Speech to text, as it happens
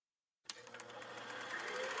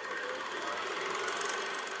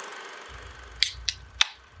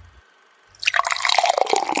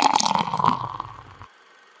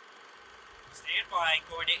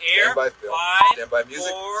Stand by film. 5, Stand by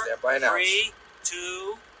music. 4, Stand by announce. 3,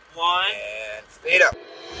 2, 1. And fade up.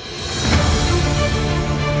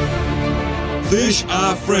 Fish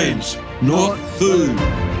are friends, not food.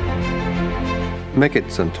 Make it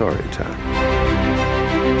Centauri time.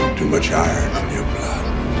 Too much iron in your blood.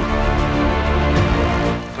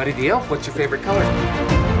 Buddy the Elf, what's your favorite color?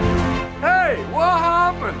 Hey, what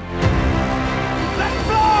happened? Let's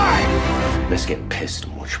fly! Let's get pissed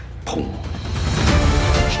and watch boom.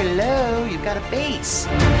 Hello, you've got a base.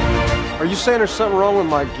 Are you saying there's something wrong with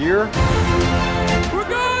my gear? We're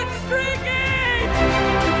going streaking!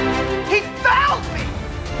 He found me!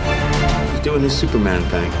 He's doing his Superman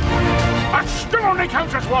thing. That still only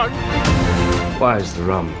counts as one! Why is the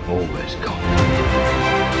rum always gone?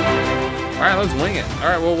 All right, let's wing it. All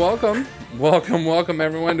right, well, welcome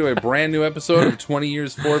everyone to a brand new episode of 20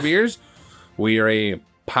 Years, 4 Beers. We are a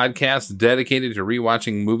podcast dedicated to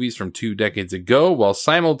rewatching movies from 2 decades ago while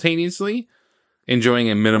simultaneously enjoying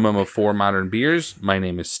a minimum of 4 modern beers. My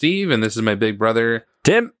name is Steve, and this is my big brother,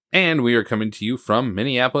 Tim. And we are coming to you from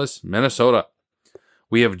Minneapolis, Minnesota.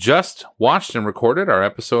 We have just watched and recorded our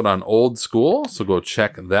episode on Old School, so go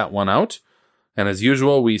check that one out. And as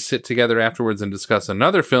usual, we sit together afterwards and discuss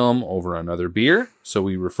another film over another beer. So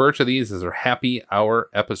we refer to these as our happy hour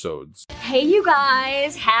episodes. Hey, you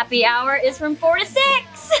guys. Happy hour is from 4 to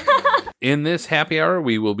 6. In this happy hour,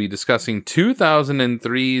 we will be discussing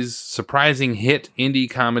 2003's surprising hit indie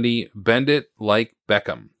comedy, Bend It Like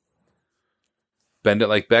Beckham. Bend It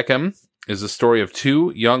Like Beckham is the story of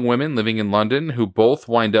 2 young women living in London who both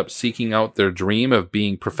wind up seeking out their dream of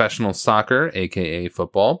being professional soccer, aka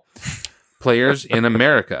football, players in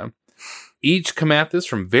America. Each come at this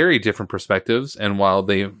from very different perspectives, and while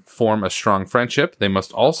they form a strong friendship, they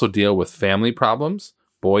must also deal with family problems,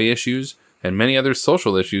 boy issues, and many other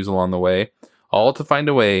social issues along the way, all to find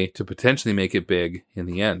a way to potentially make it big in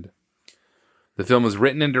the end. The film is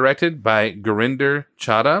written and directed by Gurinder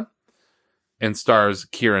Chadha and stars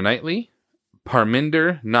Keira Knightley,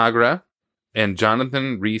 Parminder Nagra, and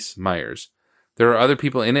Jonathan Rhys Meyers. There are other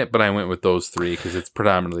people in it, but I went with those 3 because it's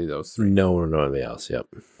predominantly those 3. Nobody else, yep.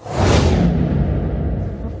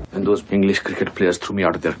 And those English cricket players threw me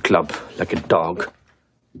out of their club like a dog.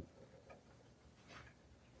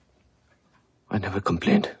 I never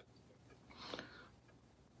complained.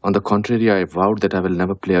 On the contrary, I vowed that I will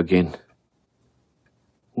never play again.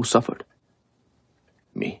 Who suffered?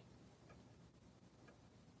 Me.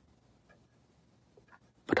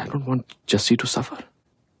 But I don't want Jessie to suffer.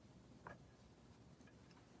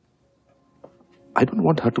 I don't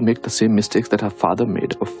want her to make the same mistakes that her father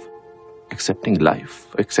made of accepting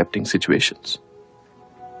life, accepting situations.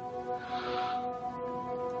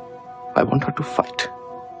 I want her to fight.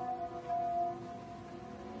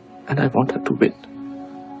 And I want her to win.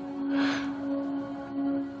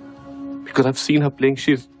 Because I've seen her playing,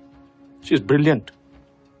 she's brilliant.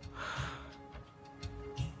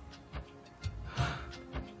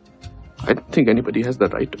 I don't think anybody has the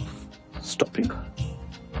right of stopping her.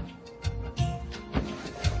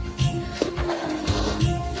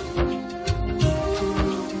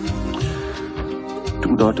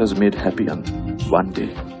 Two daughters made happy on one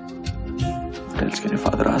day. What else can your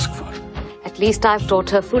father ask for? At least I've taught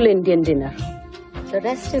her full Indian dinner. The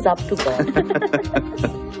rest is up to God.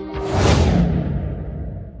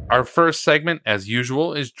 Our first segment, as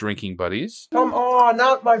usual, is Drinking Buddies. Come on,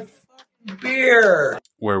 not my beer.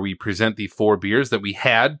 Where we present the 4 beers that we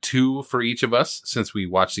had, 2 for each of us since we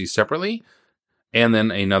watched these separately, and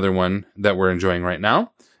then another one that we're enjoying right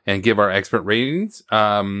now, and give our expert ratings.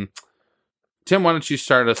 Tim, why don't you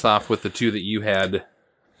start us off with the 2 that you had?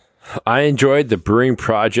 I enjoyed the Brewing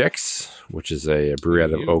Projects, which is a brewery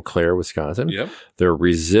out of Eau Claire, Wisconsin. Yep. Their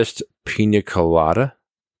Resist Pina Colada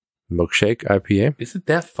Milkshake IPA. Is it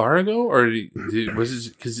that far ago, or was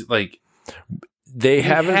it because like they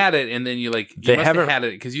haven't had it and then you must have had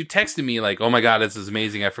it because you texted me like, oh my god, this is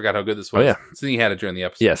amazing, I forgot how good this was. Oh, yeah. So then you had it during the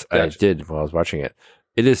episode. Yes, gotcha. I did while I was watching it.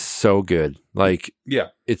 It is so good. Like, yeah,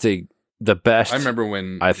 it's the best. I remember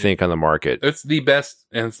when I think on the market. It's the best,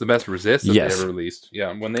 and it's the best Resist that yes. they ever released.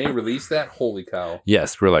 Yeah, when they released that, holy cow!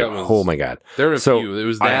 Yes, we're like, oh my god. There were a few. It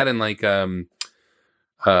was that and like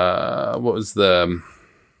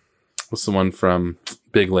what's the one from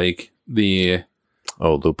Big Lake? The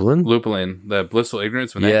Lupulin, the Blissful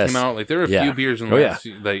Ignorance when that came out. Like there were a few beers in the last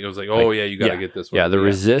few, like it was like, oh yeah, you got to get this one. Yeah, the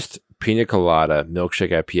Resist Pina Colada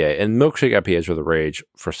Milkshake IPA, and milkshake IPAs were the rage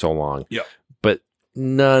for so long. Yeah, but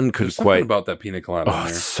none could quite about that Pina Colada. Oh,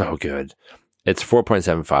 it's so good. It's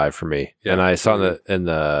 4.75 for me, and I saw in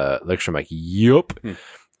the lecture, I'm like, yup,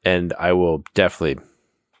 and I will definitely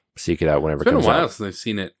seek it out whenever it comes out. It's been a while since I've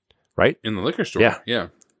seen it. Right in the liquor store. Yeah, yeah.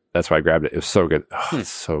 that's why I grabbed it. It was so good. Oh, it's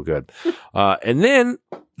so good. And then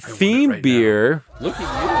theme beer. Look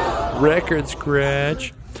at Record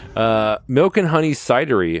scratch. Milk and Honey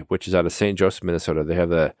Cidery, which is out of St. Joseph, Minnesota. They have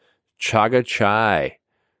the Chaga Chai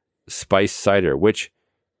spice cider, which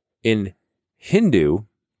in Hindu,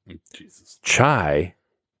 Jesus. chai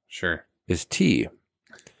Sure. is tea.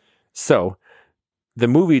 So the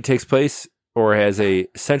movie takes place or has a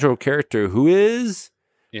central character who is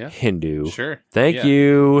Hindu. Sure. Thank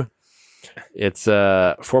you. It's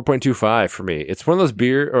 4.25 for me. It's one of those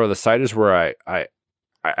beer or the ciders where I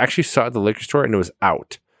actually saw it at the liquor store and it was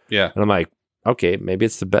out. Yeah. And I'm like, okay, maybe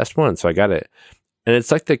it's the best one. So I got it. And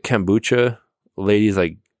it's like the kombucha lady's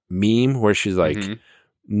like meme where she's like,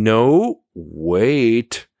 no,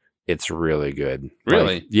 wait, it's really good.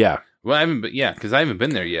 Really? Like, yeah. Well, because I haven't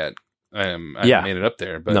been there yet. I haven't made it up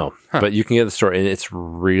there. But no, but you can get the store and it's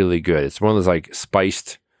really good. It's one of those like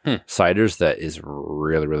spiced ciders that is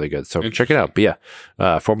really, really good. So check it out. But yeah,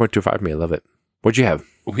 4.25 for me. I love it. What'd you have?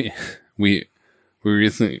 We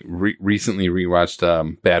recently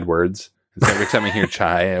rewatched Bad Words. And so every time I hear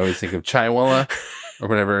chai, I always think of Chaiwalla or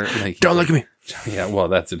whatever. Like, don't look at me. Yeah, well,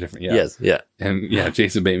 that's a different. Yeah. Yes, yeah. And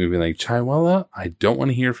Jason Bateman would be like, Chaiwalla, I don't want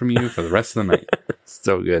to hear from you for the rest of the night.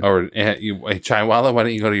 So good. Or Chaiwalla, why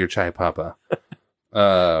don't you go to your chai papa?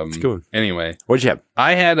 It's good. Anyway, what'd you have?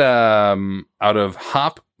 I had out of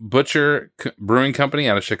Hop Butcher Brewing Company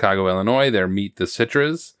out of Chicago, Illinois. Their Meet the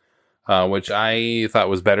Citras, which I thought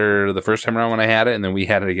was better the first time around when I had it, and then we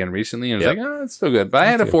had it again recently, and I was like, it's still good. But I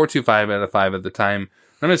had a 4.25 out of 5 at the time.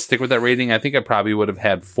 I'm going to stick with that rating. I think I probably would have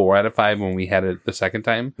had 4 out of 5 when we had it the second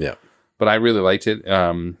time. Yeah. But I really liked it.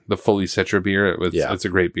 The Fully Citra beer, it's a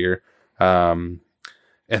great beer. And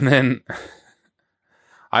then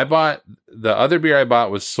the other beer I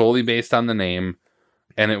bought was solely based on the name,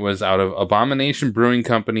 and it was out of Abomination Brewing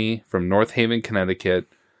Company from North Haven, Connecticut.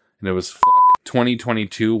 And it was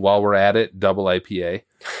 2022 while we're at it, double IPA.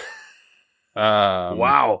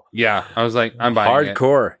 Wow. Yeah. I was like, I'm buying it.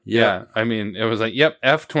 Hardcore. Yeah. I mean, it was like, yep,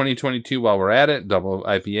 F 2022 while we're at it, double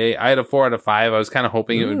IPA. I had a 4 out of 5. I was kind of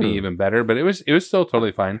hoping it would be even better, but it was still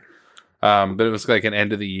totally fine. But it was like an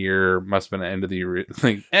end of the year, must have been an end of the year,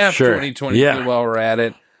 like F 2022 while we're at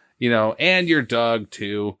it, and your dog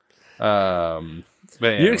too.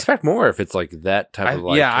 But you expect more if it's like that type of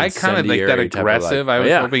I kind of like that aggressive. I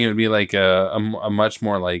was hoping it would be like a much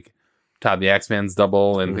more like Todd the Axeman's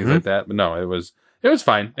double and things like that. But no, it was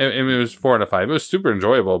fine. It was 4 out of 5. It was super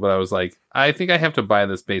enjoyable, but I was like, I think I have to buy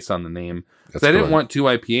this based on the name. Because I didn't want 2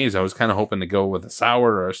 IPAs. I was kind of hoping to go with a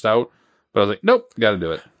sour or a stout. But I was like, nope, got to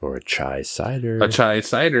do it. Or a chai cider. A chai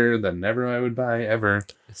cider that never I would buy ever.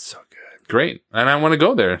 It's so good. Great. And I want to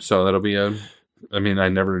go there. So that'll be I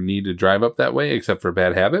never need to drive up that way except for a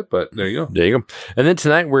bad habit, but there you go. There you go. And then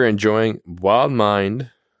tonight we're enjoying Wild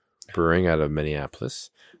Mind Brewing out of Minneapolis.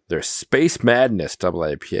 Their Space Madness double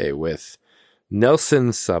IPA with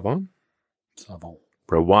Nelson Sauvin,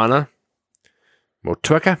 Rowana,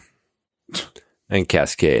 Motueka, and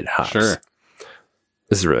Cascade hops. Sure.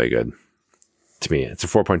 This is really good. To me, it's a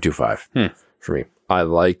 4.25 for me. I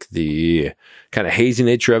like the kind of hazy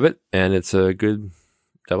nature of it, and it's a good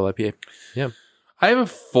double IPA. Yeah. I have a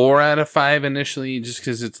 4 out of 5 initially, just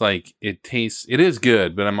because it's like, it is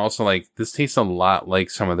good, but I'm also like, this tastes a lot like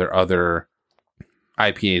some of their other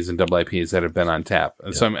IPAs and double IPAs that have been on tap.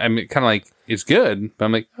 And so I'm kind of like, it's good, but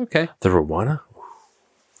I'm like, okay. The Rowana?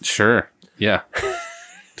 Sure. Yeah.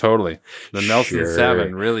 Totally. The Nelson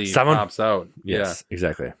Sauvin really pops out. Yes,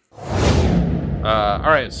 exactly. All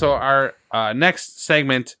right. So our next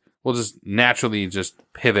segment, we'll just naturally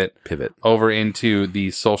pivot over into the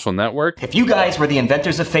social network. If you guys were the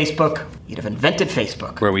inventors of Facebook, you'd have invented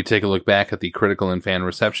Facebook. Where we take a look back at the critical and fan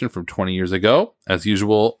reception from 20 years ago. As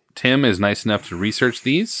usual, Tim is nice enough to research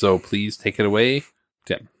these, so please take it away,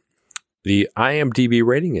 Tim. The IMDb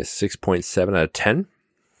rating is 6.7 out of 10.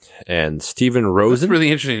 And Steven Rosen. That's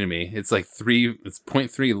really interesting to me. It's like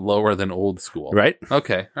 0.3 lower than Old School. Right?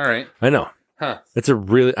 Okay. All right. I know. Huh.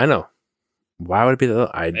 I know. Why would it be that low?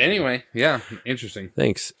 Anyway, yeah. Interesting.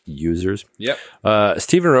 Thanks, users. Yep.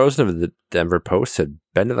 Steven Rosen of the Denver Post said,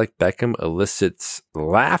 Bend It Like Beckham elicits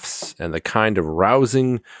laughs and the kind of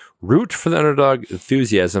rousing root for the underdog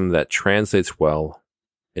enthusiasm that translates well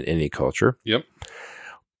in any culture. Yep.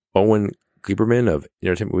 Owen Gleiberman of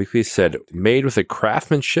Entertainment Weekly said, made with a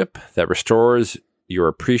craftsmanship that restores your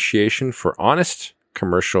appreciation for honest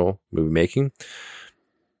commercial movie making.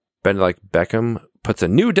 Bend It Like Beckham puts a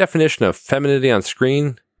new definition of femininity on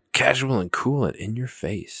screen, casual and cool and in your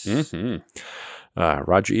face.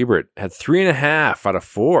 Roger Ebert had 3.5 out of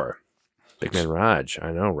 4. Big man Raj,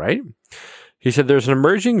 I know, right? He said there's an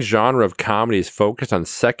emerging genre of comedies focused on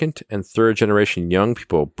second and third generation young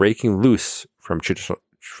people breaking loose from traditional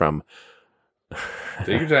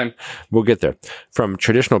Take your time. We'll get there. From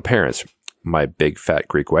traditional parents. My Big Fat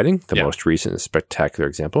Greek Wedding, the Yep. most recent and spectacular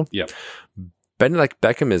example. Yep. Bend It Like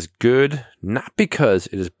Beckham is good, not because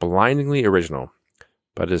it is blindingly original,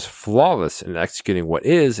 but is flawless in executing what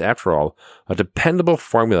is, after all, a dependable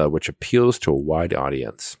formula which appeals to a wide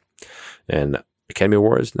audience. And Academy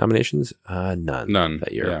Awards nominations, none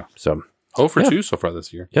that year. Yeah. So, 0 for Yeah. 2 so far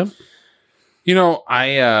this year. Yep. You know,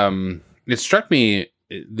 it struck me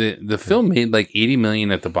the film made like 80 million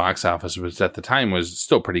at the box office, which at the time was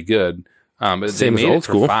still pretty good. But Same they as made Old it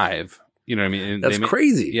for School. 5. You know what I mean? And That's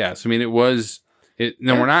crazy. Yes. I mean, it was.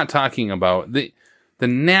 No, we're not talking about the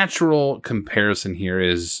natural comparison here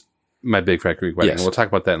is My Big Fat Greek Wedding. Yes. We'll talk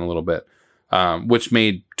about that in a little bit. Which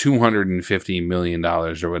made $250 million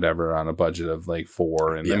or whatever on a budget of like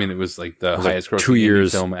 4. And I mean, it was like the highest grossing 2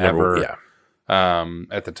 years film ever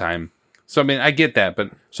at the time. So, I mean, I get that, but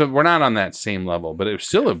so we're not on that same level, but it was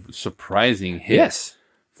still a surprising hit. Yes.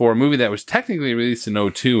 For a movie that was technically released in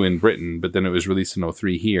 2002 in Britain, but then it was released in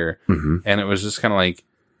 2003 here. Mm-hmm. And it was just kind of like,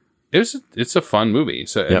 it's a fun movie.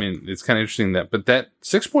 So, I mean, it's kind of interesting but that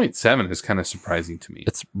 6.7 is kind of surprising to me.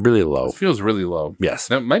 It's really low. It feels really low. Yes.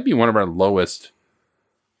 That might be one of our lowest.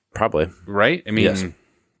 Probably. Right? I mean, Yes.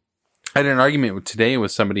 I had an argument today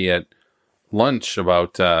with somebody at lunch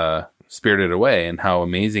about Spirited Away and how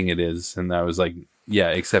amazing it is. And I was like, yeah,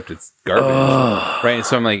 except it's garbage. Right?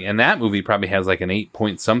 So I'm like, and that movie probably has like an 8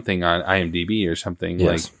 point something on IMDb or something.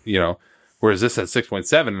 Yes. Like, you know, whereas this at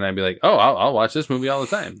 6.7, and I'd be like, oh, I'll watch this movie all the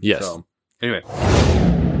time. Yes. So anyway.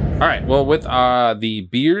 All right. Well, with the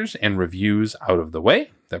beers and reviews out of the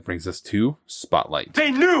way, that brings us to Spotlight.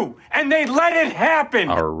 They knew, and they let it happen.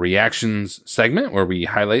 Our reactions segment where we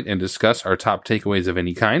highlight and discuss our top takeaways of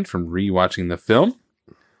any kind from rewatching the film.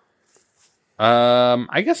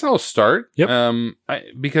 I guess I'll start. Yep.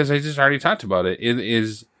 Because I just already talked about it. It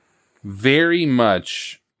is very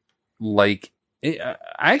much like I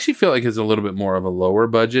actually feel like it's a little bit more of a lower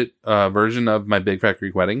budget version of My Big Fat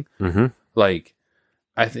Greek Wedding. Mm-hmm. Like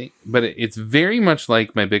I think, but it's very much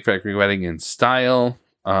like My Big Fat Greek Wedding in style,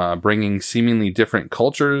 bringing seemingly different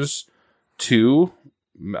cultures to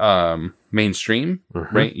mainstream,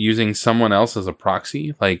 right? Using someone else as a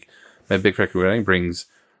proxy. Like My Big Fat Greek Wedding brings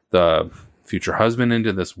the future husband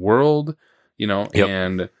into this world, you know,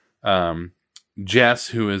 and Jess,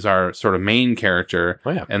 who is our sort of main character,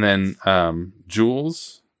 and then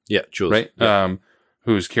Jules, Jules, right?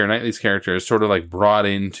 Who's Keira Knightley's character, is sort of like brought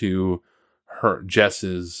into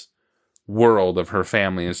Jess's world of her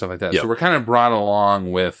family and stuff like that. So we're kind of brought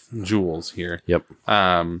along with Jules here.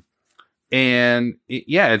 And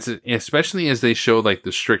it's especially as they show like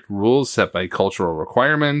the strict rules set by cultural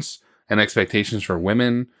requirements and expectations for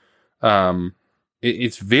women.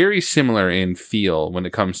 It's very similar in feel when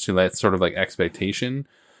it comes to that sort of like expectation.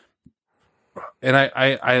 And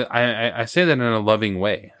I say that in a loving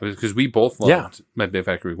way because we both loved My Big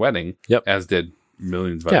Fat Greek Wedding, as did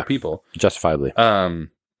millions of other people, justifiably. And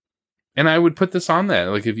I would put this on that.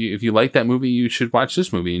 Like if you like that movie, you should watch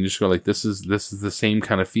this movie and just go like, this is the same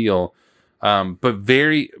kind of feel, but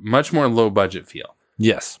very much more low budget feel.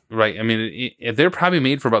 Yes. Right. I mean, they're probably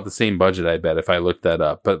made for about the same budget, I bet, if I looked that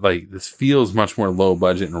up. But like, this feels much more low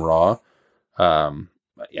budget and raw.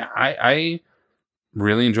 I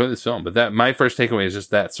really enjoy this film. But that my first takeaway is just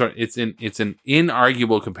that sort. It's an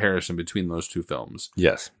inarguable comparison between those two films.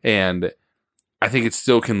 Yes, and I think it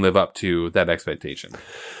still can live up to that expectation.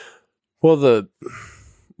 Well, the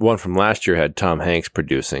one from last year had Tom Hanks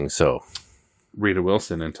producing, so Rita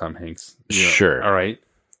Wilson and Tom Hanks. Sure. All right.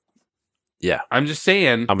 Yeah. I'm just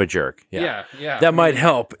saying. I'm a jerk. Yeah. That might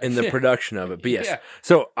help in the production of it. But yes.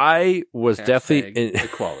 So I was definitely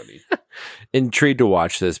equality intrigued to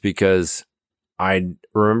watch this because I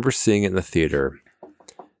remember seeing it in the theater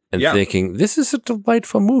and thinking, this is a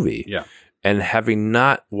delightful movie. Yeah. And having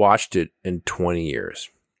not watched it in 20 years.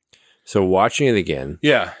 So watching it again.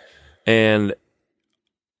 Yeah. And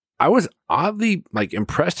I was oddly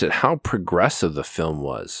impressed at how progressive the film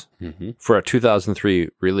was for a 2003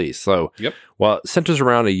 release. So while it centers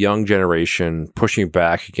around a young generation pushing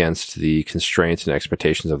back against the constraints and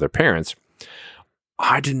expectations of their parents,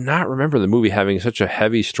 I did not remember the movie having such a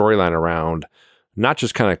heavy storyline around not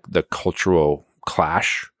just kind of the cultural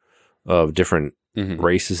clash of different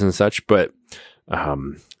races and such, but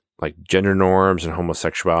like gender norms and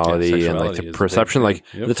homosexuality and like the perception. Like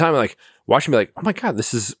at the time, like watching me like, oh my God,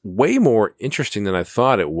 this is way more interesting than I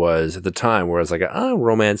thought it was at the time. Whereas like a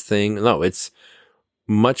romance thing, no, it's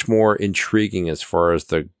much more intriguing as far as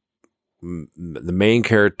the the main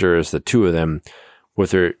characters, the two of them,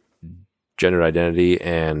 with their gender identity,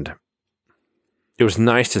 and it was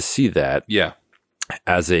nice to see that. Yeah.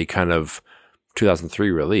 As a kind of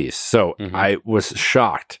 2003 release. So I was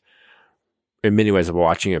shocked in many ways of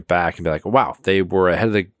watching it back and be like, wow, they were ahead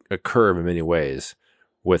of the curve in many ways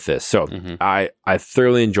with this. So I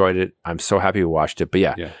thoroughly enjoyed it. I'm so happy we watched it. But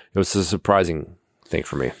yeah, it was a surprising thing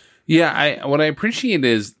for me. Yeah, what I appreciate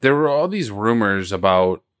is there were all these rumors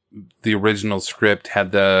about the original script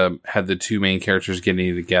had the two main characters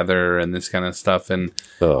getting together and this kind of stuff, and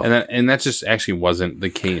that just actually wasn't the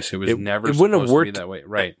case. It was never it supposed wouldn't have to worked be that way,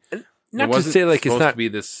 right? Not it wasn't to say like it's supposed not to be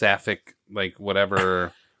this sapphic, like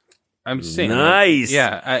whatever. I'm just saying, nice.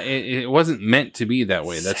 Yeah, it wasn't meant to be that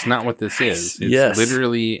way. That's not what this is. It's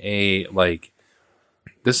literally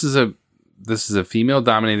this is a female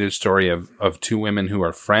dominated story of two women who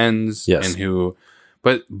are friends and who,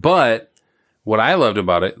 but what I loved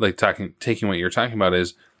about it, like taking what you're talking about,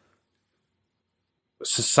 is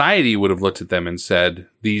society would have looked at them and said,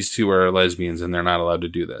 these two are lesbians and they're not allowed to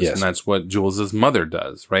do this. And that's what Jules's mother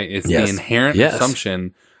does, right? It's the inherent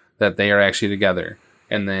assumption that they are actually together.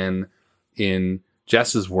 And then in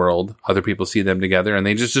Jess's world, other people see them together and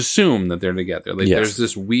they just assume that they're together. Like there's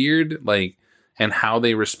this weird, and how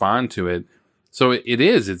they respond to it. So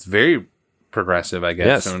it's very progressive, I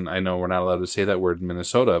guess. And I know we're not allowed to say that word in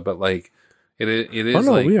Minnesota, but it is. Oh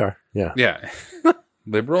no, we are. Yeah. Yeah.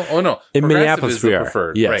 Liberal? Oh no. In Minneapolis we are.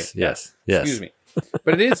 Preferred. Yes, right. yes. Excuse me.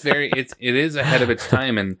 But it is ahead of its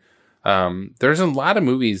time, and there's a lot of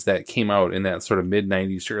movies that came out in that sort of mid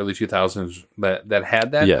 90s to early 2000s that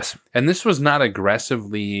had that. Yes. And this was not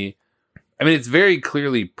aggressively, I mean, it's very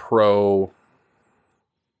clearly pro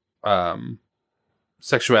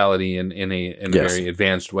sexuality in a very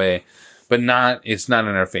advanced way. But it's not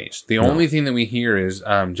in our face. The only thing that we hear is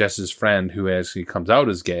Jess's friend who actually comes out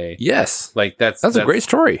as gay. Yes. Like that's a great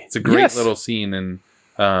story. It's a great little scene. And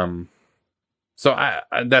so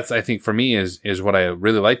that's, I think for me is what I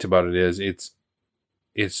really liked about it is it's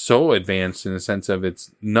so advanced in the sense of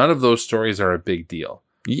none of those stories are a big deal.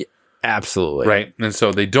 Yeah, absolutely. Right. And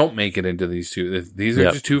so they don't make it into these two. These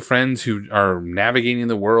are just two friends who are navigating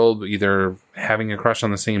the world, either having a crush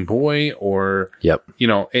on the same boy or,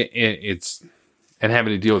 it's, and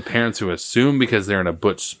having to deal with parents who assume because they're in a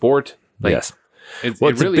butch sport. It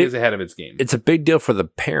really is ahead of its game. It's a big deal for the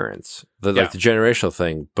parents, the generational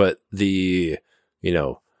thing, but the,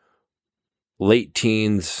 late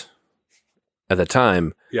teens at the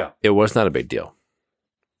time, it was not a big deal.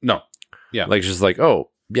 No. Yeah. Like, just like, oh,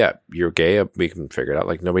 yeah, you're gay. We can figure it out.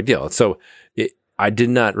 Like, no big deal. So I did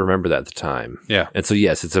not remember that at the time. Yeah. And so,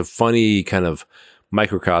 yes, it's a funny kind of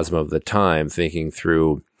microcosm of the time, thinking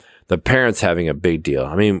through the parents having a big deal.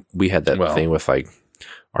 I mean, we had that thing with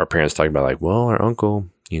our parents talking about well, our uncle,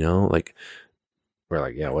 we're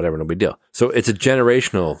like, yeah, whatever, no big deal. So it's a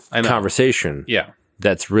generational conversation. Yeah.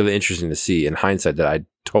 That's really interesting to see in hindsight that I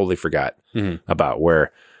totally forgot about,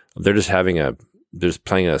 where they're just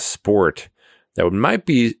playing a sport that might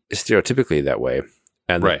be stereotypically that way.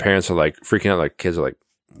 And the parents are freaking out, kids are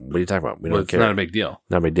what are you talking about? We don't care. It's not a big deal.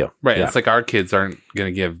 Not a big deal. Right. Yeah. It's like our kids aren't going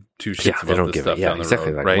to give two shits about this stuff down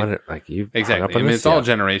the road. Right. Exactly. I mean, it's all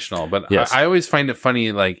generational, but I always find it funny,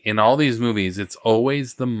 in all these movies, it's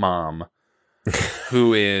always the mom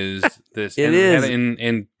who is this. is.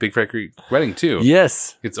 In Big Fat Greek Wedding too.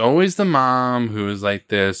 Yes. It's always the mom who is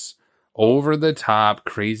this over the top,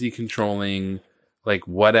 crazy controlling,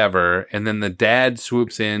 whatever, and then the dad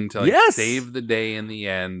swoops in to save the day in the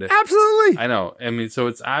end. Absolutely. I know. I mean, so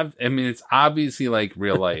it's obviously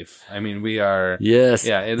real life. I mean, we are. Yes.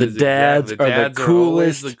 Yeah. It the is dads exactly, are the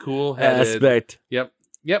coolest, the cool-headed aspect. Yep.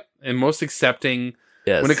 And most accepting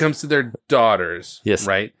when it comes to their daughters. Yes.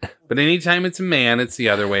 Right. But anytime it's a man, it's the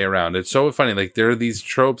other way around. It's so funny. There are these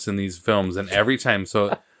tropes in these films, and every time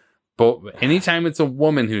anytime it's a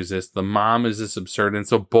woman who's the mom is this absurd, and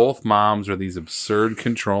so both moms are these absurd,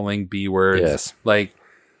 controlling B words. Yes.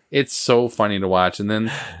 It's so funny to watch. And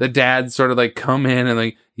then the dads sort of come in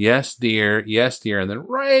and yes, dear. And then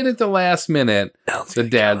right at the last minute, the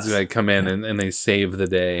dads come in and they save the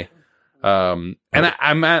day. And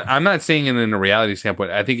I'm not saying it in a reality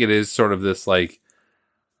standpoint. I think it is sort of this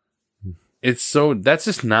that's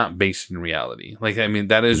just not based in reality. I mean,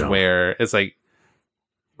 that is where it's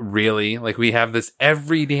really? We have this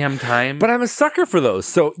every damn time? But I'm a sucker for those.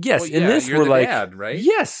 So, yes, in this, you're we're the dad, right?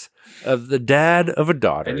 Yes, of the dad of a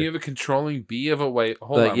daughter. And you have a controlling B of a wife.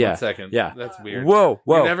 Hold on 1 second. Yeah. That's weird. Whoa.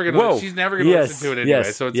 She's never going to listen to it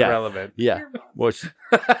anyway, so it's irrelevant. Yeah. Well,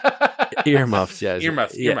 Earmuffs, yeah.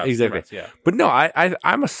 Earmuffs, exactly. earmuffs, yeah. But no,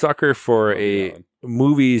 I'm a sucker for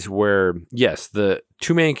movies where, yes, the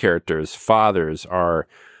two main characters, fathers, are,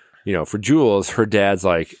 for Jules, her dad's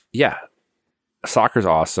like, yeah, soccer's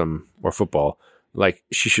awesome, or football. Like,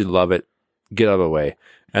 she should love it. Get out of the way.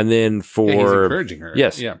 And then for... he's encouraging her.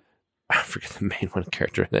 Yes. Yeah. I forget the main one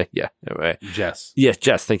character. Yeah. Anyway. Jess. Yes,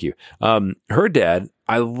 Jess. Thank you. Her dad,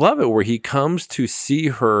 I love it where he comes to see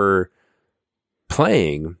her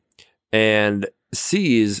playing and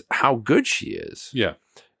sees how good she is. Yeah.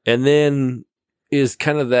 And then is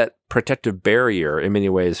kind of that protective barrier in many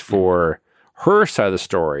ways for her side of the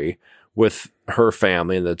story with her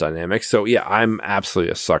family and the dynamics. So yeah, I'm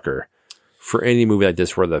absolutely a sucker for any movie like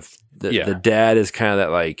this where the dad is kind of that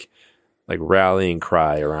like rallying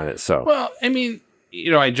cry around it. So, well, I mean,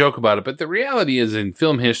 I joke about it, but the reality is in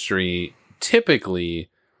film history, typically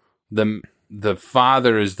the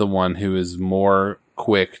father is the one who is more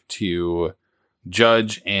quick to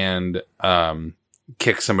judge and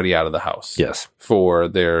kick somebody out of the house. Yes. For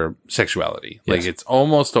their sexuality. Yes. Like, it's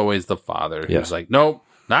almost always the father who's like, nope,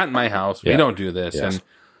 not in my house. We don't do this. Yes. And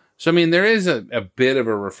so, I mean, there is a bit of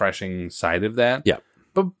a refreshing side of that. Yeah.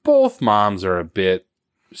 But both moms are a bit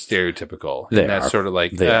stereotypical. They and that's are. sort of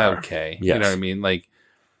like, They are. okay. Yes. You know what I mean? Like,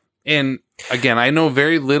 and again, I know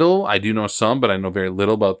very little. I do know some, but I know very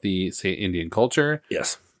little about the, say, Indian culture.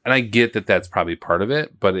 Yes. And I get that that's probably part of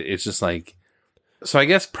it, but it's just like, so I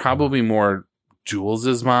guess probably more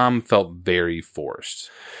Jules's mom felt very forced.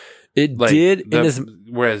 It Like, did,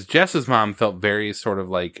 whereas Jess's mom felt very sort of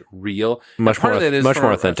like real. much Part more, of that is much from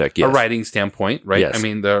more authentic. A Yes. writing standpoint, right? Yes. I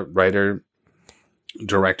mean, the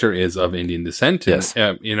director is of Indian descent. And, Yes.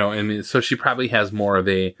 and so she probably has more of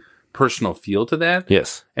a personal feel to that.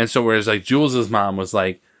 Yes. And so whereas like Jules's mom was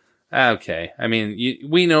like, okay, I mean,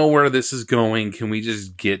 we know where this is going. Can we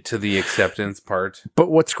just get to the acceptance part? But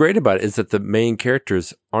what's great about it is that the main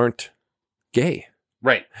characters aren't gay.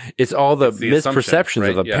 Right. It's all the It's the assumption, misperceptions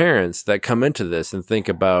of right? the Yeah. parents that come into this and think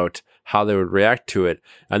about how they would react to it.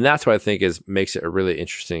 And that's what I think makes it a really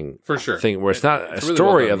interesting For sure. thing where it's not It's a a really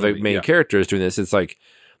story well-done of the movie, main yeah. characters doing this. It's like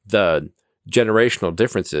the generational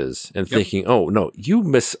differences and thinking, oh, no, you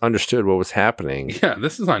misunderstood what was happening. Yeah,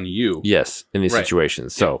 this is on you. Yes, in these Right.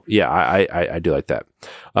 situations. So, I do like that.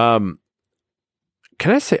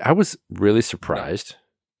 Can I say I was really surprised?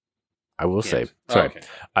 I will say, sorry, okay.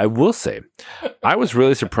 I will say, I was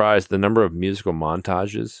really surprised the number of musical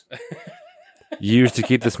montages used to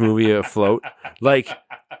keep this movie afloat. Like,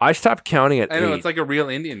 I stopped counting at 8. I know, it's like a real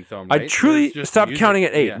Indian film, right? I truly There's just stopped music. counting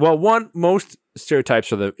at 8. Yeah. Well, most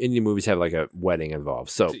stereotypes of the Indian movies have like a wedding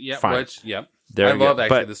involved. So, Yeah, fine. There I we go. love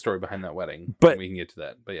actually But the story behind that wedding. but- we can get to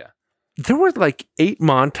that. But yeah. there were like 8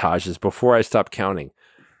 montages before I stopped counting.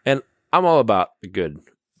 And I'm all about the good.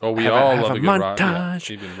 Oh, we Have all have love a good montage.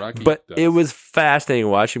 Even Rocky But does. it was fascinating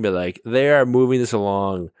watching me like they are moving this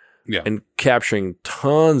along Yeah. and capturing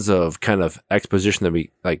tons of kind of exposition that we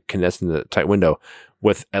like condensed into a tight window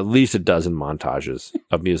with at least a dozen montages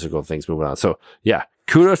of musical things moving on. So yeah,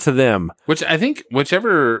 kudos to them. Which I think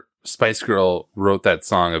whichever Spice Girl wrote that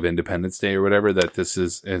song of Independence Day or whatever, that this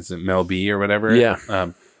is it Mel B or whatever.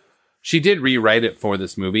 Yeah. She did rewrite it for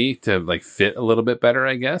this movie to like fit a little bit better,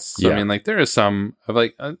 I guess. So, Yeah. I mean, like there is some of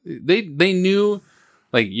like, they knew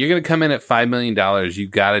like you're going to come in at $5 million. You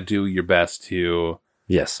got to do your best to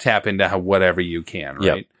Yes. tap into whatever you can. Right.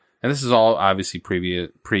 Yep. And this is all obviously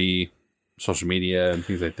pre social media and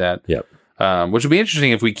things like that. Yep. Which will be interesting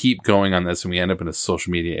if we keep going on this and we end up in a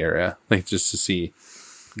social media era, like just to see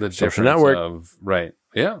the Social difference network. of right.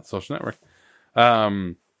 Yeah. Social network.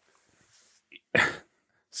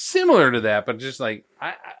 Similar to that, but just like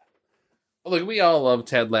I look, we all love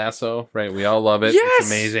Ted Lasso, right? We all love it. Yes! It's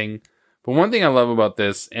amazing. But one thing I love about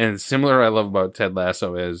this, and similar I love about Ted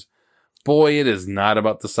Lasso, is boy, it is not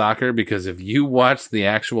about the soccer, because if you watch the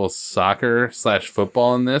actual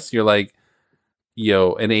soccer/football in this, you're like,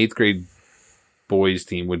 yo, an 8th grade boys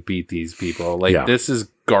team would beat these people. Like Yeah. this is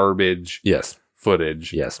garbage Yes.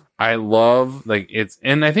 footage. Yes. I love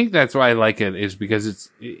and I think that's why I like it, is because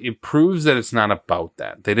it proves that it's not about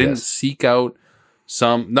that. They didn't Yes. seek out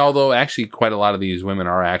although actually quite a lot of these women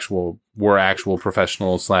were actual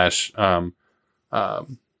professional / Soccer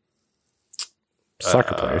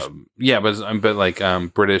players. yeah, but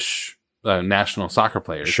like British national soccer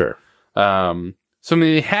players. Sure. So I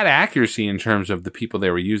mean, they had accuracy in terms of the people they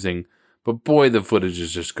were using, but boy, the footage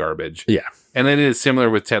is just garbage. Yeah. And it is similar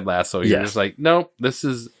with Ted Lasso. You're Yes. just like, nope, this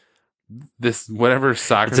whatever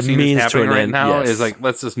soccer It's a scene means is to happening an right end, now yes. is like,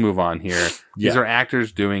 let's just move on here. These Yeah. are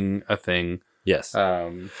actors doing a thing. Yes.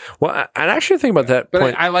 Well, I actually think about that But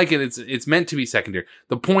point. I like it. It's meant to be secondary.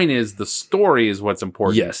 The point is the story is what's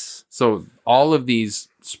important. Yes. So all of these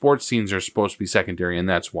sports scenes are supposed to be secondary, and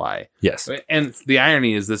that's why. Yes. And the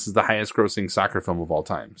irony is this is the highest grossing soccer film of all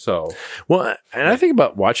time. So, Well, and I think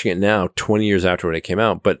about watching it now, 20 years after when it came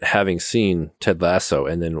out, but having seen Ted Lasso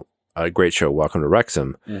and then a great show, Welcome to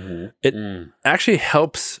Wrexham, it actually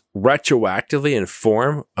helps retroactively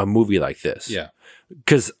inform a movie like this. yeah.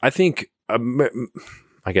 Because I think,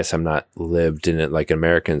 I guess I'm not lived in it like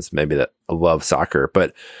Americans maybe that love soccer,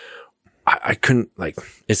 but I couldn't like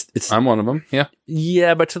it's I'm one of them. Yeah.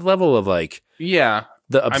 yeah, but to the level of like Yeah.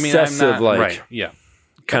 the obsessive right. Yeah.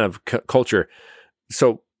 kind of culture.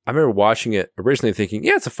 So I remember watching it originally thinking,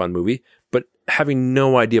 yeah, it's a fun movie, but having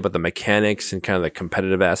no idea about the mechanics and kind of the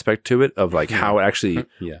competitive aspect to it of like how it actually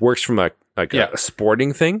Yeah. works from a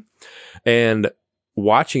sporting thing. And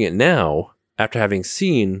watching it now after having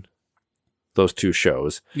seen those two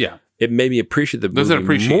shows, Yeah. it made me appreciate the There's an movie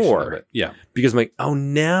appreciation more of it. Yeah. because I'm like, oh,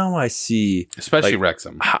 now I see Especially like,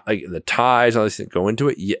 Wrexham. like the ties, all these things go into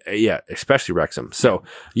it. Yeah, especially Wrexham. So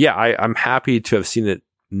yeah, I'm happy to have seen it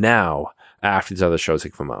now after these other shows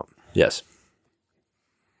have come out. Yes.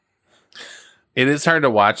 It is hard to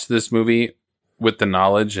watch this movie with the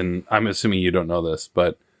knowledge, and I'm assuming you don't know this,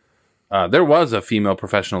 but there was a female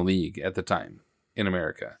professional league at the time in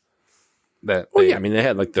America. I mean, they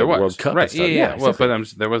had like the World Cup, right? and stuff. Yeah. Well, exactly.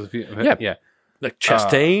 but there was a few. Yeah. Yeah. Like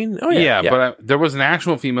Chastain. But there was an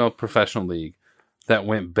actual female professional league that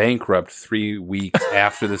went bankrupt 3 weeks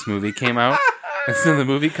after this movie came out. And so the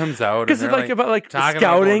movie comes out, and because they're it's like about like talking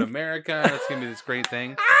scouting. about going to America. It's gonna be this great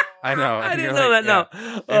thing. I know. I And didn't you're know like, that.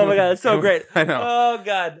 yeah. No. Oh my god, it's so great. I know. Oh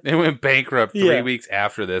god. It went bankrupt 3 Yeah. weeks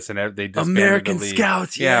after this, and they disbanded American the league.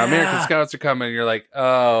 Scouts. Yeah, American Scouts are coming. And you're like,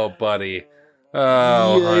 oh, buddy.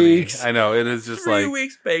 Oh, honey. Yikes. I know. It is just 3 like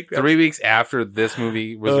weeks bankrupt. 3 weeks after this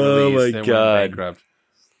movie was Oh released, my it God. went bankrupt.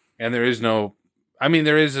 And there is no, I mean,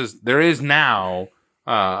 there is now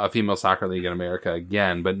a female soccer league in America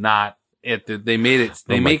again, but not it. They made it.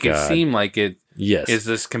 They Oh my make it God. seem like it Yes. is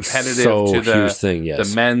this competitive So to huge thing, the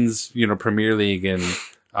yes. men's Premier League and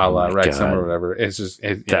a la my Wrexham God. or whatever. It's just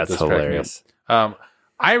it That's does crack me up. hilarious.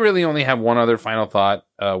 I really only have one other final thought,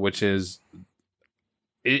 which is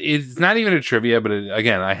it's not even a trivia, but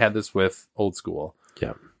again, I had this with Old School.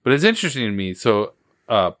 Yeah. But it's interesting to me. So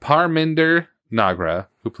Parminder Nagra,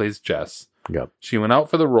 who plays Jess, Yep. she went out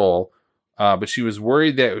for the role, but she was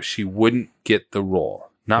worried that she wouldn't get the role.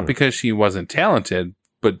 Not because she wasn't talented,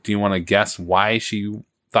 but do you want to guess why she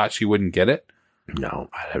thought she wouldn't get it? No,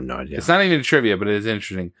 I have no idea. It's not even a trivia, but it is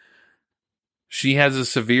interesting. She has a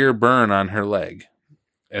severe burn on her leg.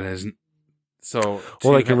 It is so.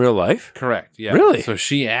 Well, like in real life? Correct. Yeah. Really? So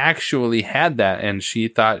she actually had that, and she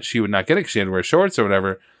thought she would not get it because she had to wear shorts or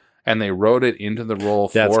whatever. And they wrote it into the role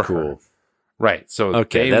That's for cool. her. Right. So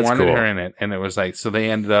Okay, they that's wanted cool. her in it, and it was like so they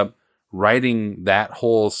ended up writing that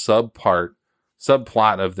whole subplot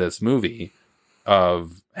of this movie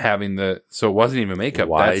of having so it wasn't even makeup.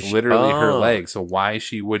 Why That's she- literally her oh. leg. So why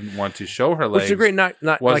she wouldn't want to show her legs? Which is great, not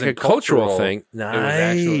like wasn't a cultural thing. It was Nice.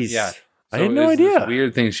 actually, yeah. I So had no it was this idea.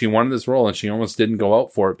 weird thing. She wanted this role, and she almost didn't go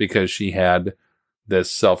out for it because she had this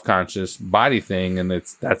self-conscious body thing, and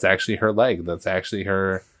that's actually her leg. That's actually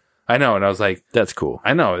her. I know, and I was like, That's cool.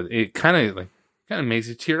 I know. It kind of makes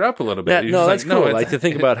you tear up a little bit. Yeah, You're no, just that's cool. it's- Like to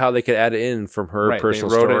think about how they could add it in from her Right, they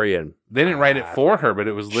personal wrote story, it- and They didn't write it for her, but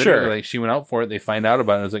it was literally Sure. like she went out for it. They find out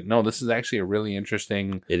about it. And I was like, no, this is actually a really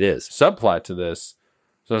interesting it is. subplot to this.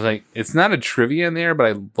 So I was like, it's not a trivia in there, but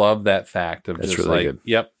I love that fact of That's just really like, good.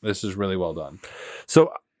 yep, this is really well done.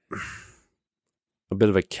 So a bit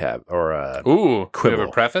of a cab or a Ooh, we have quibble.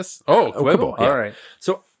 a preface. Oh, quibble. yeah. All right.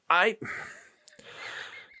 So I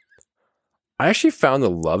actually found the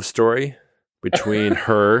love story between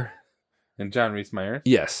her, And John Rhys Meyers.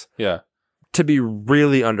 yes, Yeah, to be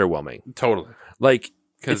really underwhelming. totally. Like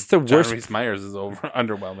Because it's the John worst. Rhys Meyers is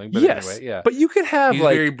underwhelming. But Yes, anyway, yeah. but you could have He's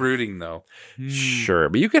like very brooding though. sure,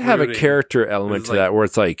 but you could have a brooding. character element It's to like that where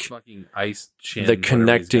it's like Fucking ice chin. the whatever he's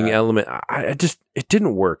connecting got. element. I just it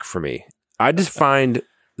didn't work for me. I just find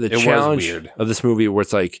the It was challenge weird. of this movie where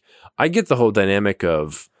it's like I get the whole dynamic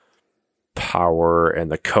of power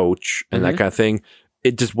and the coach and that Mhm. kind of thing.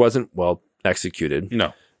 It just wasn't well executed.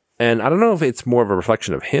 No. And I don't know if it's more of a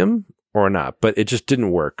reflection of him or not, but it just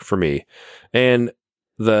didn't work for me. And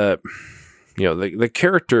the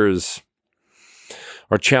characters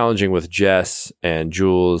are challenging with Jess and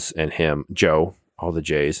Jules and him, Joe, all the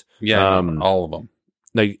J's. Yeah, Um, all of them.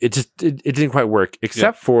 Like it didn't quite work,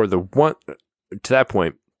 except for the one to that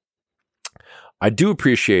point. I do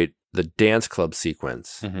appreciate the dance club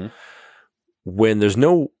sequence Mhm. when there's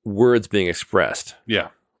no words being expressed, Yeah.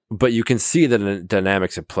 but you can see the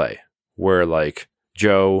dynamics at play where like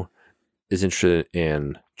Joe is interested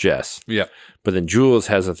in Jess. Yeah. But then Jules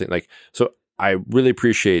has a thing like, so I really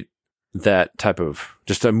appreciate that type of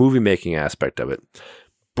just a movie making aspect of it.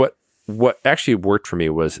 But what actually worked for me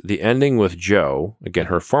was the ending with Joe, again,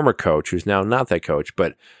 her former coach, who's now not that coach,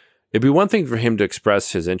 but it'd be one thing for him to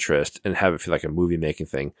express his interest and have it feel like a movie making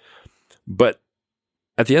thing. But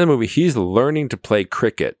at the end of the movie, he's learning to play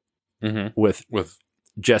cricket with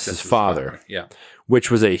Jess's father. Yeah.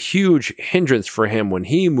 Which was a huge hindrance for him when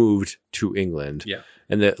he moved to England. Yeah.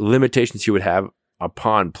 And the limitations he would have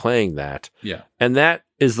upon playing that. Yeah. And that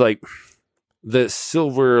is like the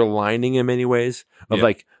silver lining in many ways of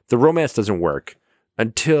like the romance doesn't work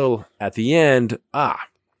until at the end,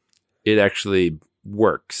 it actually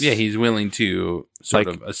works. Yeah, he's willing to sort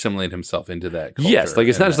of assimilate himself into that culture. Yes, like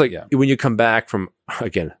it's not just like when you come back from,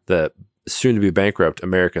 again, the soon-to-be bankrupt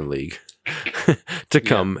American League to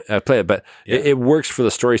come play it. But it works for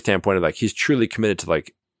the story standpoint of like he's truly committed to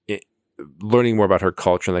like learning more about her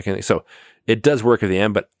culture and that kind of thing. So it does work at the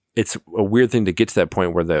end, but it's a weird thing to get to that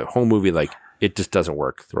point where the whole movie, like, it just doesn't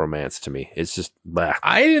work. The romance to me, it's just blah.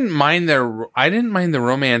 I didn't mind the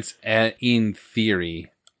romance in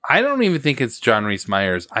theory. I don't even think it's John Rhys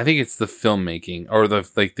Meyers. I think it's the filmmaking or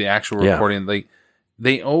the actual recording. Like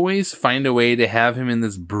they always find a way to have him in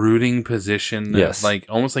this brooding position. Yes. Like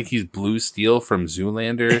almost like he's Blue Steel from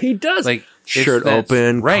Zoolander. He does. Like shirt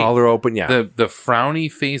open, collar open. Yeah. The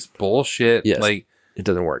frowny face bullshit. Yes. Like it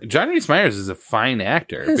doesn't work. John Rhys Meyers is a fine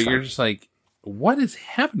actor, but you're just like, what is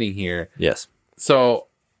happening here? Yes. So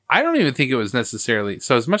I don't even think it was necessarily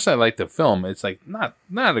so. As much as I like the film, it's like not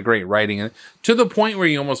a great writing to the point where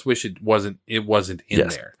you almost wish it wasn't in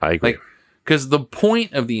there. I agree. Like because the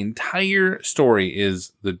point of the entire story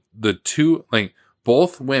is the two like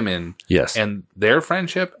both women, and their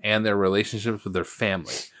friendship and their relationships with their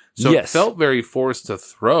family. So it felt very forced to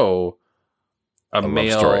throw a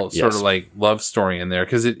male sort of like love story in there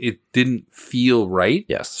because it didn't feel right.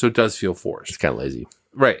 Yes, so it does feel forced. It's kind of lazy.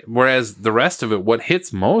 Right. Whereas the rest of it, what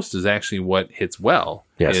hits most is actually what hits well.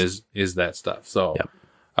 Yes. Is that stuff. So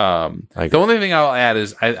the only thing I'll add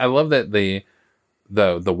is I love that the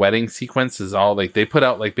wedding sequence is all like they put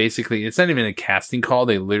out like basically it's not even a casting call.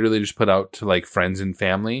 They literally just put out to like friends and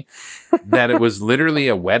family that it was literally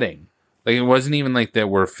a wedding. Like it wasn't even like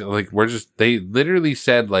that they literally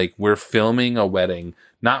said like we're filming a wedding,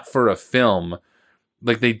 not for a film.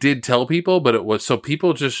 Like they did tell people, but it was so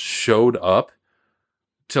people just showed up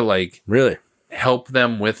to like really help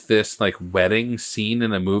them with this like wedding scene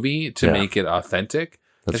in a movie to make it authentic.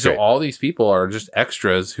 That's and so great. all these people are just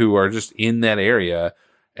extras who are just in that area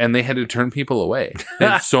and they had to turn people away.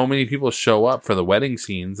 And so many people show up for the wedding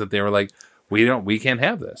scenes that they were like, we can't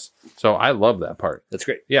have this. So I love that part. That's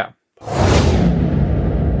great. Yeah.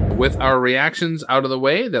 With our reactions out of the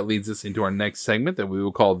way, that leads us into our next segment that we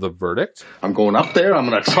will call The Verdict. I'm going up there, I'm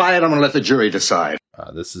going to try it, I'm going to let the jury decide.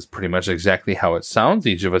 This is pretty much exactly how it sounds.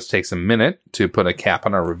 Each of us takes a minute to put a cap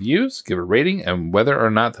on our reviews, give a rating, and whether or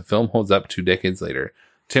not the film holds up 2 decades later.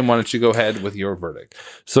 Tim, why don't you go ahead with your verdict?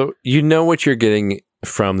 So you know what you're getting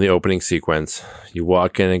from the opening sequence. You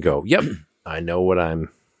walk in and go, yep, I know what I'm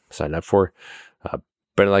signed up for.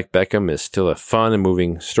 Better Like Beckham is still a fun and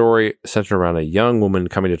moving story centered around a young woman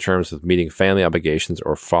coming to terms with meeting family obligations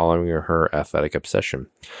or following her athletic obsession.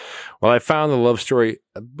 While I found the love story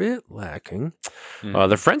a bit lacking,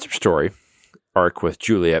 the friendship story arc with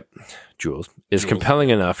Jules, is compelling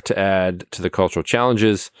enough to add to the cultural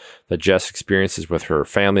challenges that Jess experiences with her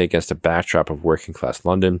family against a backdrop of working class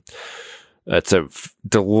London. It's a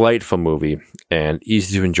delightful movie and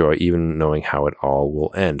easy to enjoy, even knowing how it all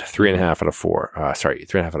will end. 3.5 out of 4.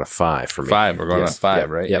 3.5 out of 5 for me. 5. We're going on 5, yep,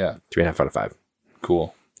 right? Yep. Yeah. 3.5 out of 5.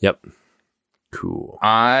 Cool. Yep. Cool.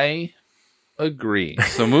 I agree.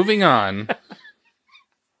 So moving on.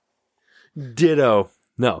 Ditto.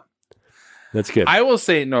 No. That's good. I will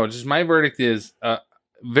say, no, just my verdict is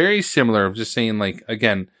very similar of just saying, like,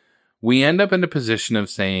 again, we end up in a position of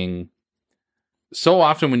saying, so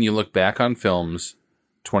often when you look back on films,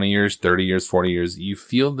 20 years, 30 years, 40 years, you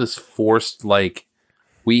feel this forced, like,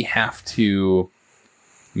 we have to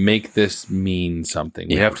make this mean something.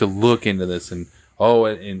 We have to look into this and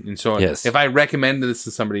so on. Yes. If I recommend this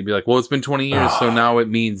to somebody, be like, well, it's been 20 years, so now it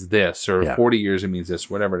means this, or 40 years, it means this,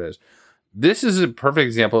 whatever it is. This is a perfect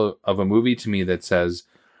example of a movie to me that says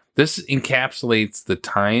this encapsulates the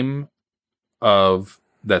time of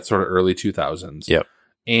that sort of early 2000s. Yep.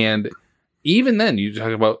 And even then, you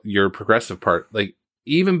talk about your progressive part, like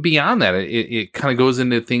even beyond that, it kind of goes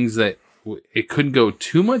into things that it couldn't go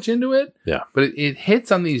too much into it. Yeah. But it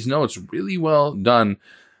hits on these notes really well done,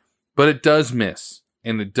 but it does miss,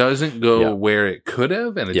 and it doesn't go where it could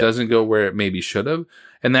have, and it doesn't go where it maybe should have.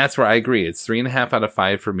 And that's where I agree. It's 3.5 out of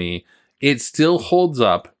 5 for me. It still holds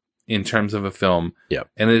up in terms of a film. Yep.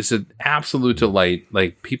 And it's an absolute delight.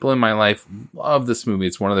 Like, people in my life love this movie.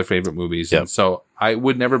 It's one of their favorite movies. And so I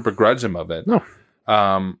would never begrudge them of it. No.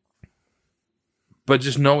 But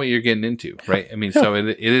just know what you're getting into, right? I mean, so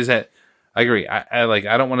it is I agree. I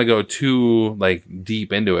don't want to go too like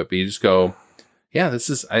deep into it, but you just go, yeah, this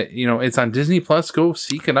is, it's on Disney Plus. Go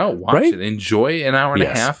seek it out, watch it, enjoy an hour and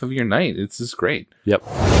a half of your night. It's just great. Yep.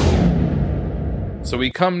 So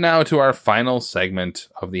we come now to our final segment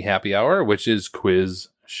of the happy hour, which is Quiz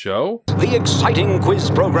Show. The exciting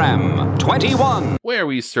quiz program 21, where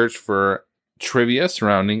we search for trivia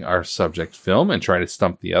surrounding our subject film and try to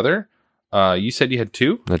stump the other. You said you had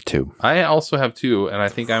 2? I had 2. I also have 2, and I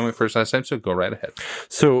think I went first last time, so go right ahead.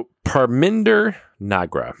 So Parminder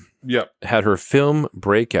Nagra had her film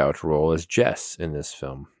breakout role as Jess in this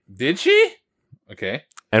film. Did she? Okay.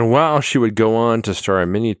 And while she would go on to star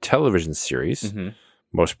in many television series,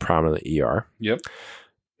 most prominently ER,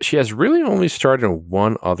 she has really only starred in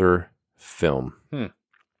one other film.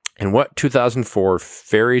 In what 2004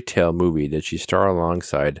 fairy tale movie did she star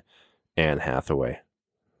alongside Anne Hathaway?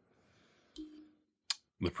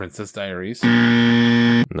 The Princess Diaries?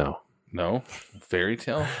 No. No? Fairy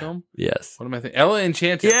tale film? Yes. What am I thinking? Ella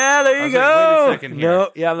Enchanted. Yeah, there you go. Like, wait a second here.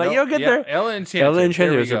 No, yeah, I'm like, you'll get there. Ella Enchanted. Ella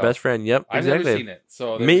Enchanted was her best friend. Yep, I've exactly. never seen it.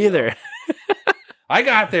 So me either. I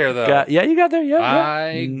got there, though. You got there. Yep.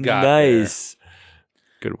 I got nice. There.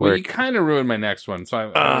 Good work. Well, you kind of ruined my next one,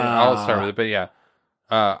 so I'll start with it. But yeah,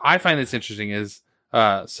 I find this interesting is,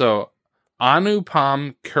 so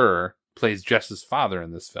Anupam Kher plays Jess's father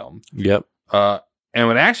in this film. Yep. And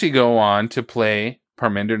would actually go on to play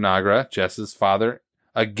Parminder Nagra, Jess's father,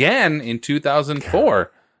 again in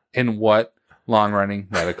 2004 in what long-running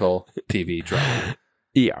medical TV drama?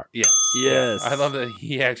 ER. Yes. I love that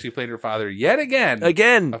he actually played her father yet again.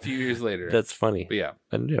 A few years later. That's funny. But yeah.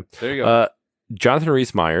 And yeah. There you go. Jonathan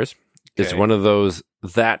Rhys-Meyers is one of those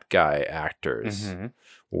that guy actors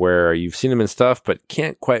where you've seen him in stuff but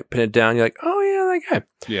can't quite pin it down. You're like, oh yeah, that guy.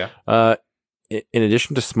 Yeah. In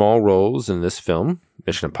addition to small roles in this film,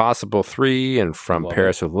 Mission Impossible 3 and From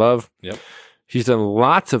Paris with Love, she's done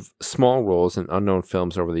lots of small roles in unknown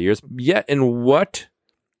films over the years. Yet, in what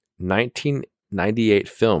 1998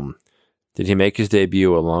 film did he make his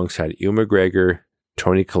debut alongside Ewan McGregor,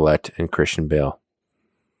 Toni Collette, and Christian Bale?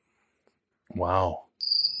 Wow.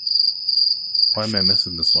 Why am I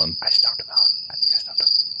missing this one? I stumped him out. I think I stumped him.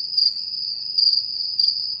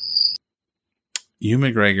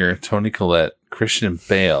 Ewan McGregor, Toni Collette, Christian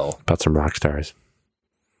Bale. About some rock stars.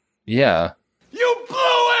 Yeah. You blew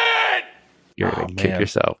it! You're going to kick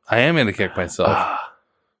yourself. I am going to kick myself.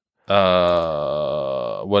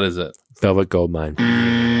 What is it? Velvet Goldmine.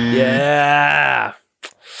 Yeah. I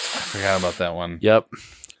forgot about that one. Yep.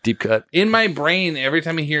 Deep cut. In my brain, every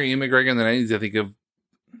time I hear Ewan McGregor in the 90s, I think of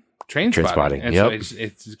Trainspotting. Yep. So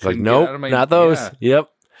it's like, nope, not those. Yeah.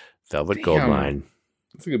 Yep. Velvet Goldmine.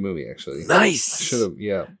 That's a good movie, actually. Nice. Should have,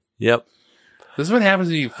 yeah. Yep. This is what happens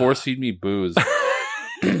when you force feed me booze.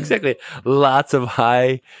 Exactly. Lots of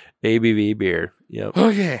high ABV beer. Yep.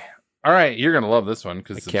 Okay. All right. You're going to love this one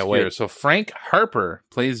because it's can't here. wait. So Frank Harper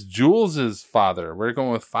plays Jules's father. We're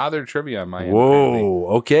going with father trivia on my end. Whoa.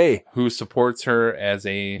 Okay. Who supports her as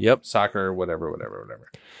a soccer, whatever.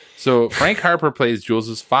 So Frank Harper plays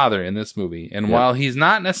Jules's father in this movie. And while he's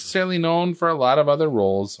not necessarily known for a lot of other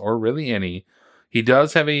roles or really any, he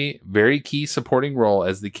does have a very key supporting role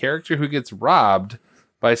as the character who gets robbed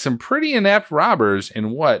by some pretty inept robbers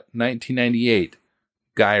in what 1998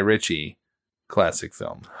 Guy Ritchie classic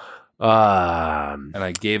film. And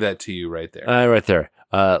I gave that to you right there. Right there.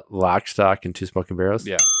 Lock, Stock, and Two Smoking Barrels.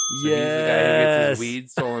 Yeah. So he's the guy who gets his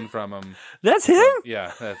weed stolen from him. That's him?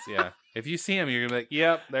 Yeah, If you see him, you're gonna be like,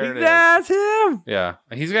 "Yep, there it is." That's him. Yeah,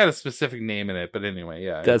 and he's got a specific name in it, but anyway,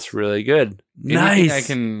 yeah, that's really good.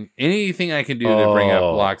 Anything Nice. Anything I can do to bring up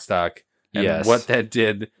Lock, Stock, and what that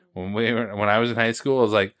did when I was in high school, I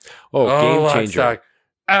was like, game Lock, changer, Stock.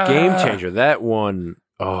 Game changer. That one,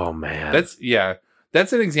 oh man,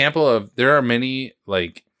 that's an example of there are many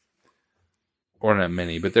or not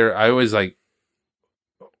many, but I always like.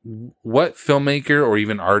 What filmmaker or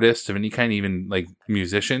even artist of any kind, even like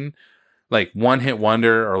musician, like one hit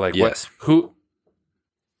wonder or like who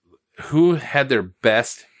had their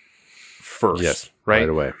best first, right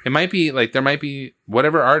away. It might be like there might be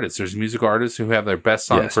whatever artists. There's musical artists who have their best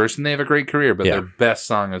song first and they have a great career, but their best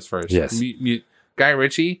song is first. Yes. Guy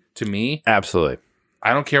Ritchie, to me, absolutely.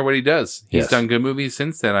 I don't care what he does. He's Yes. done good movies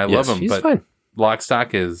since then. I Yes, love him. he's But fine. Lock,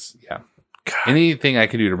 Stock is, anything I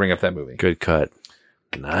can do to bring up that movie. Good cut.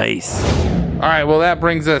 Nice. All right, well, that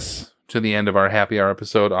brings us to the end of our happy hour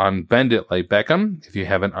episode on Bend It Like Beckham. If you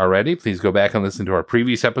haven't already, please go back and listen to our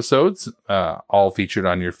previous episodes, all featured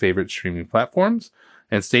on your favorite streaming platforms.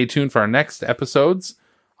 And stay tuned for our next episodes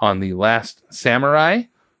on The Last Samurai,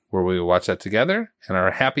 where we will watch that together, and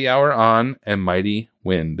our happy hour on A Mighty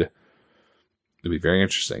Wind. It'll be very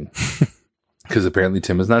interesting, because apparently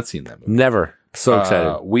Tim has not seen that movie. Never. So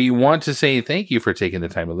excited. We want to say thank you for taking the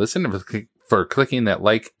time to listen and for clicking that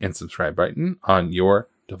like and subscribe button on your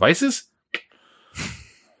devices.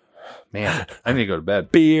 Man, I need to go to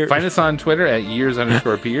bed. Beer. Find us on Twitter at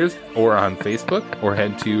years_peers or on Facebook, or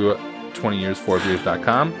head to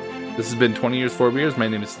 20years4beers.com. This has been 20 Years 4 Beers. My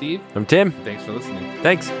name is Steve. I'm Tim. Thanks for listening.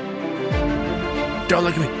 Thanks. Don't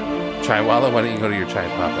look at me. Chaiwala, why don't you go to your Chai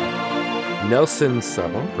Papa? Nelson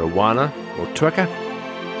Sabo, Rowana, Otueka.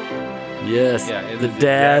 Yes, Yeah, it the is-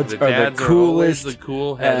 dads, the are dads the are always coolest the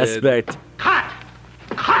cool-headed- aspect. Cut!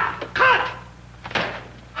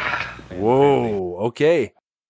 Whoa, okay.